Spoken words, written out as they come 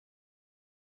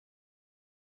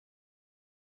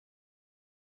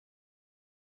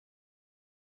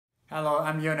Hello,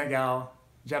 I'm Yoh Nagao,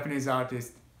 Japanese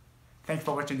artist. Thanks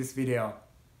for watching this video.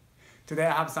 Today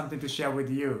I have something to share with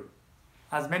you.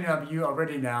 As many of you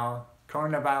already know,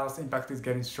 coronavirus impact is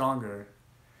getting stronger.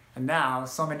 And now,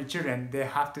 so many children, they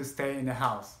have to stay in the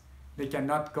house. They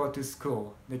cannot go to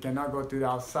school. They cannot go to the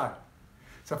outside.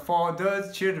 So for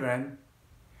those children,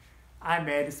 I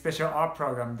made a special art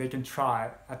program they can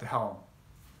try at home.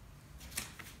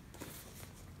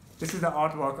 This is the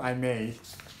artwork I made.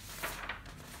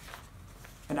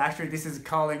 And actually this is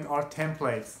calling art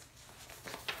templates.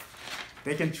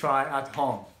 They can try at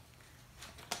home.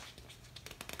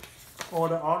 All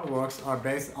the artworks are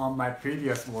based on my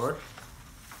previous work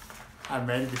I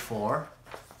made before.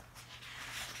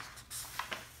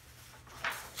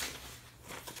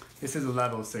 This is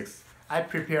level 6. I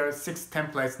prepared 6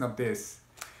 templates of this.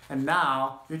 And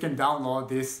now you can download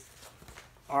these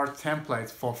art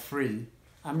templates for free.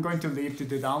 I'm going to leave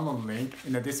the download link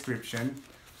in the description.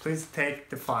 Please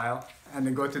take the file and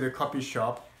then go to the copy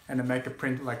shop and then make a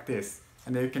print like this.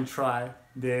 And then you can try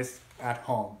this at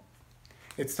home.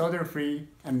 It's totally free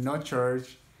and no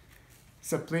charge.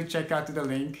 So please check out the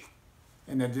link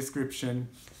in the description.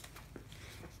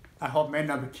 I hope many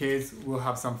of the kids will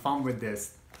have some fun with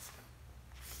this.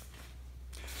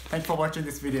 Thanks for watching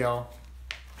this video.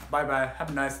 Bye bye.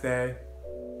 Have a nice day.